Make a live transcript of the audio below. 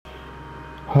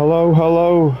Hello,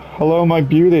 hello, hello, my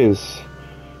beauties.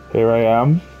 Here I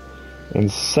am in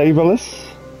Saviorless,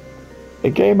 a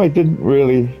game I didn't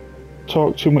really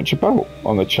talk too much about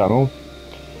on the channel.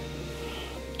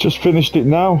 Just finished it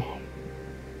now.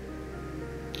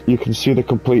 You can see the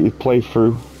completed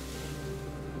playthrough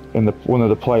in one of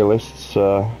the playlists.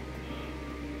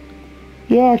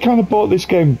 Yeah, I kind of bought this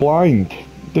game blind.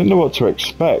 Didn't know what to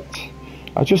expect.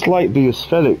 I just liked the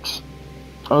aesthetics.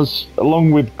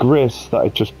 Along with Gris that I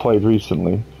just played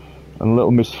recently, and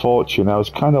Little Misfortune, I was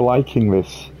kind of liking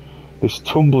this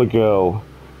Tumblr girl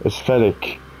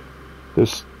aesthetic,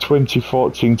 this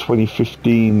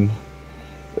 2014-2015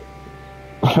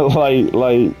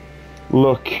 like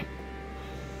look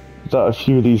that a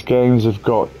few of these games have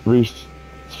got. A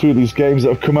few of these games that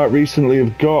have come out recently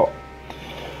have got.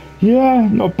 Yeah,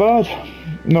 not bad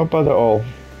at all.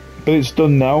 But it's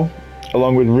done now,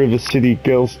 along with River City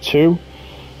Girls 2.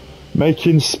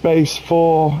 Making space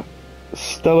for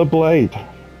Stella Blade. I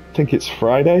think it's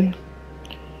Friday.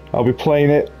 I'll be playing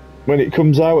it when it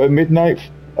comes out at midnight,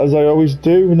 as I always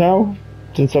do now,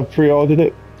 since I've pre-ordered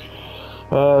it.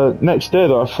 Next day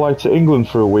though, I fly to England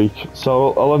for a week,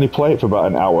 so I'll only play it for about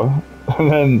an hour, and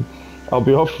then I'll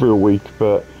be off for a week,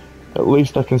 but at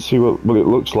least I can see what it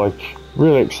looks like.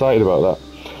 Really excited about that.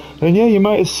 And yeah, you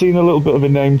might have seen a little bit of a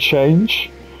name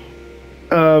change.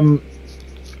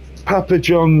 Papa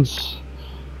John's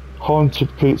Haunted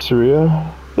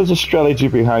Pizzeria. There's a strategy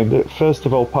behind it. First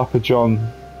of all, Papa John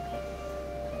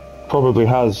probably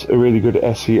has a really good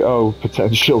SEO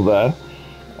potential there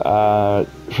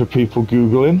for people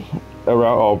Googling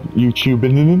around or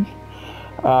YouTubing in.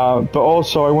 But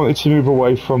also, I wanted to move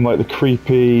away from like the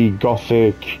creepy,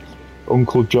 gothic,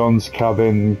 Uncle John's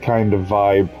Cabin kind of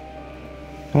vibe.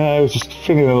 I was just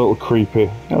feeling a little creepy.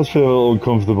 I was feeling a little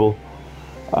uncomfortable.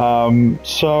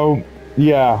 So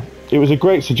yeah, it was a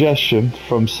great suggestion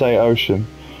from Say Ocean,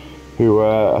 who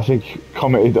I think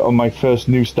commented on my first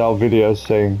new style video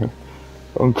saying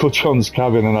Uncle John's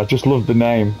Cabin, and I just loved the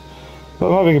name. But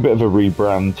I'm having a bit of a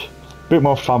rebrand, a bit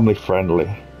more family friendly,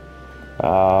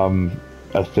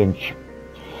 I think.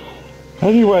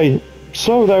 Anyway,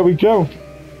 so there we go.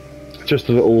 Just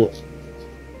a little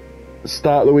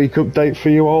start of the week update for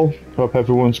you all. Hope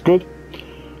everyone's good.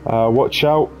 Watch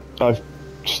out. I'm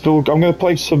going to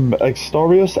play some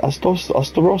Asteros,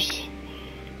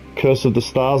 Curse of the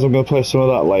Stars. I'm going to play some of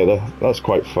that later. That's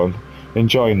quite fun.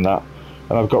 Enjoying that.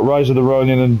 And I've got Rise of the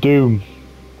Ronin and Doom.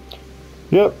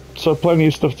 Yep, so plenty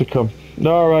of stuff to come.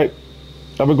 Alright.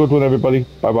 Have a good one, everybody.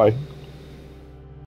 Bye-bye.